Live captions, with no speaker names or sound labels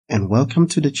welcome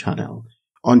to the channel.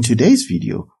 On today's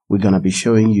video, we're going to be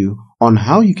showing you on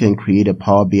how you can create a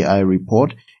Power BI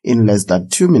report in less than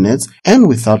 2 minutes and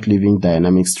without leaving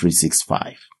Dynamics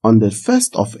 365. On the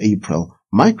 1st of April,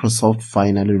 Microsoft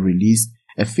finally released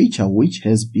a feature which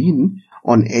has been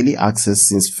on early access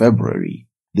since February.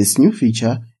 This new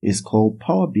feature is called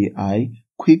Power BI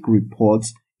Quick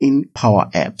Reports in Power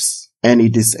Apps, and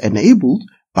it is enabled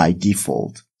by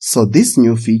default. So this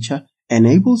new feature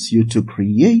enables you to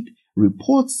create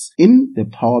reports in the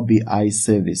Power BI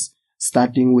service,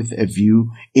 starting with a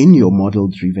view in your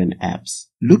model-driven apps.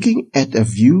 Looking at a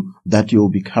view that you'll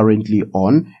be currently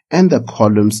on and the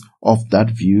columns of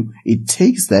that view, it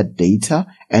takes that data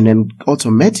and then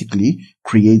automatically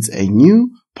creates a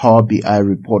new Power BI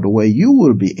report where you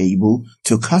will be able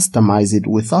to customize it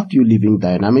without you leaving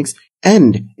Dynamics,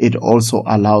 and it also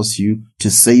allows you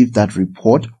to save that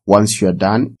report once you're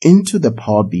done into the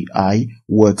Power BI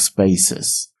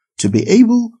workspaces. To be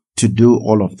able to do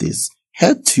all of this,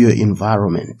 head to your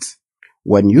environment.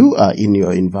 When you are in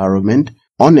your environment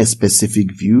on a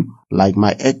specific view, like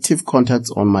my active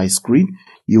contacts on my screen,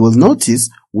 you will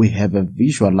notice we have a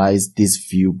visualize this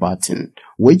view button,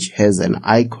 which has an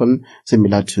icon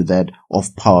similar to that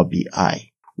of Power BI.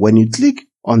 When you click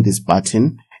on this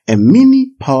button, a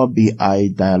mini Power BI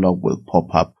dialog will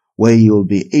pop up where you'll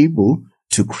be able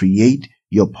to create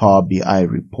your Power BI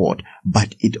report,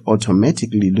 but it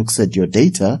automatically looks at your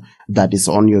data that is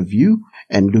on your view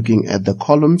and looking at the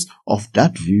columns of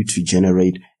that view to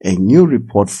generate a new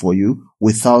report for you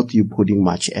without you putting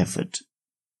much effort.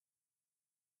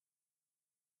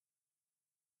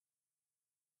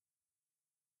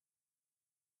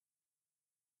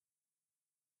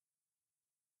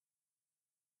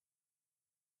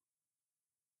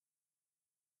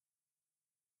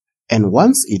 And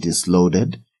once it is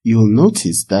loaded, you'll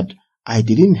notice that I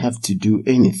didn't have to do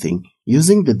anything.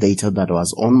 Using the data that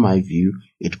was on my view,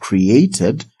 it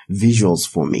created visuals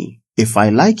for me. If I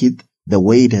like it the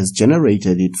way it has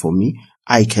generated it for me,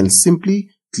 I can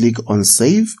simply click on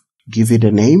save, give it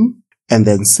a name, and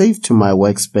then save to my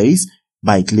workspace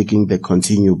by clicking the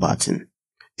continue button.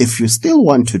 If you still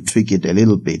want to tweak it a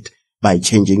little bit by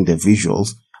changing the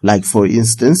visuals, like for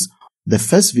instance, the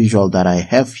first visual that I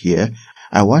have here,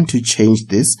 I want to change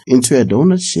this into a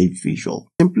donut-shaped visual.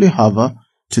 Simply hover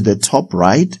to the top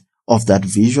right of that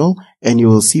visual and you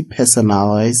will see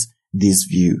personalize this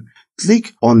view.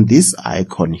 Click on this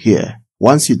icon here.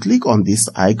 Once you click on this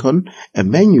icon, a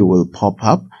menu will pop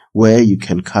up where you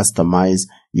can customize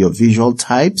your visual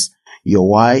types, your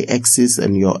y-axis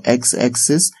and your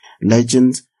x-axis,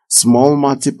 legends, small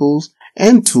multiples,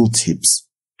 and tooltips.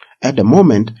 At the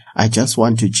moment, I just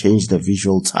want to change the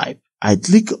visual type. I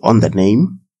click on the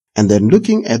name and then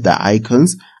looking at the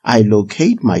icons, I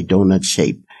locate my donut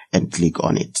shape and click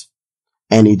on it.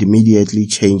 And it immediately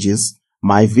changes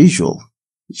my visual.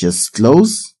 Just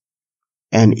close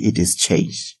and it is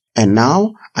changed. And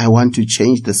now I want to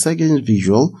change the second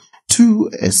visual to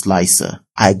a slicer.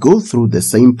 I go through the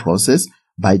same process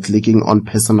by clicking on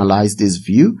personalize this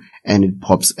view and it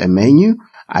pops a menu.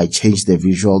 I change the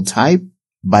visual type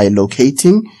by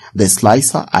locating the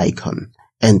slicer icon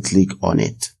and click on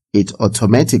it. It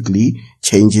automatically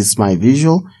changes my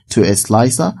visual to a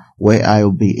slicer where I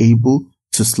will be able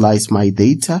to slice my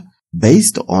data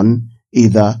based on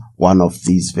either one of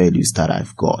these values that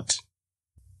I've got.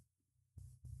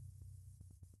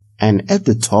 And at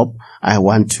the top, I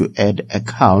want to add a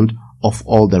count of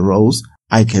all the rows.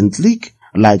 I can click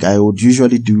like I would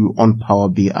usually do on Power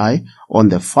BI on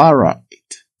the far right.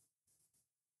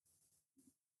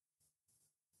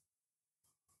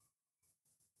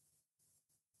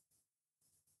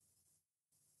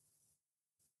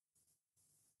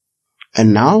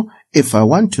 And now, if I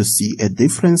want to see a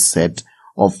different set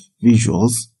of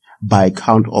visuals by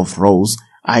count of rows,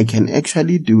 I can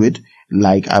actually do it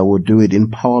like I would do it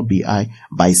in Power BI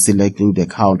by selecting the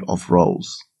count of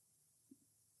rows.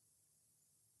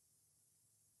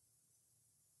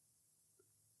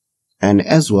 And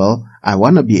as well, I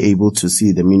want to be able to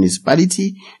see the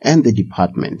municipality and the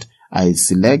department. I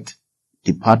select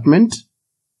department,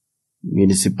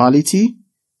 municipality.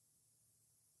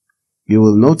 You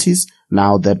will notice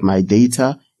now that my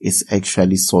data is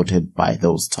actually sorted by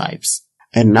those types.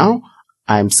 And now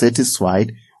I'm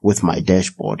satisfied with my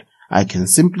dashboard. I can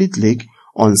simply click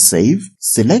on save,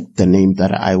 select the name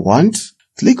that I want,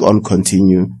 click on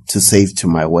continue to save to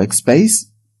my workspace.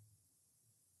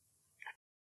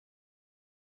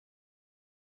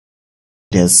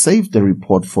 It has saved the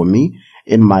report for me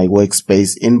in my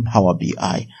workspace in Power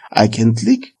BI. I can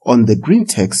click on the green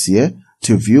text here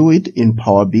to view it in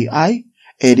Power BI,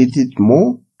 edit it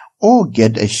more, or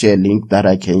get a share link that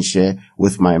I can share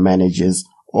with my managers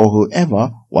or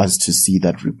whoever wants to see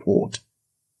that report.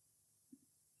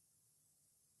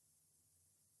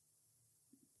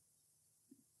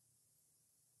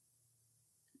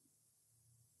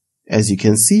 As you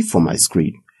can see from my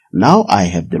screen, now I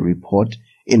have the report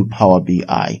in Power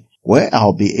BI, where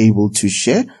I'll be able to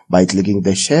share by clicking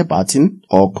the share button,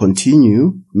 or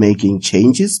continue making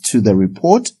changes to the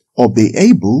report, or be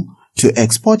able to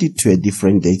export it to a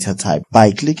different data type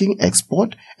by clicking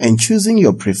export and choosing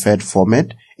your preferred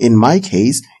format. In my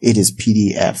case, it is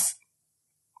PDF.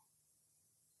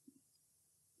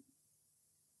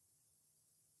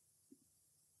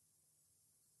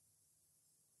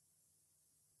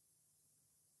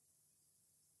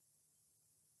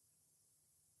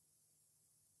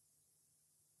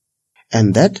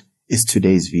 And that is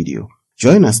today's video.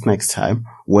 Join us next time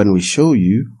when we show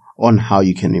you on how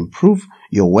you can improve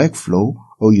your workflow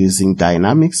or using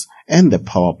Dynamics and the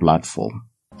Power Platform.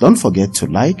 Don't forget to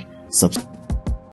like, subscribe,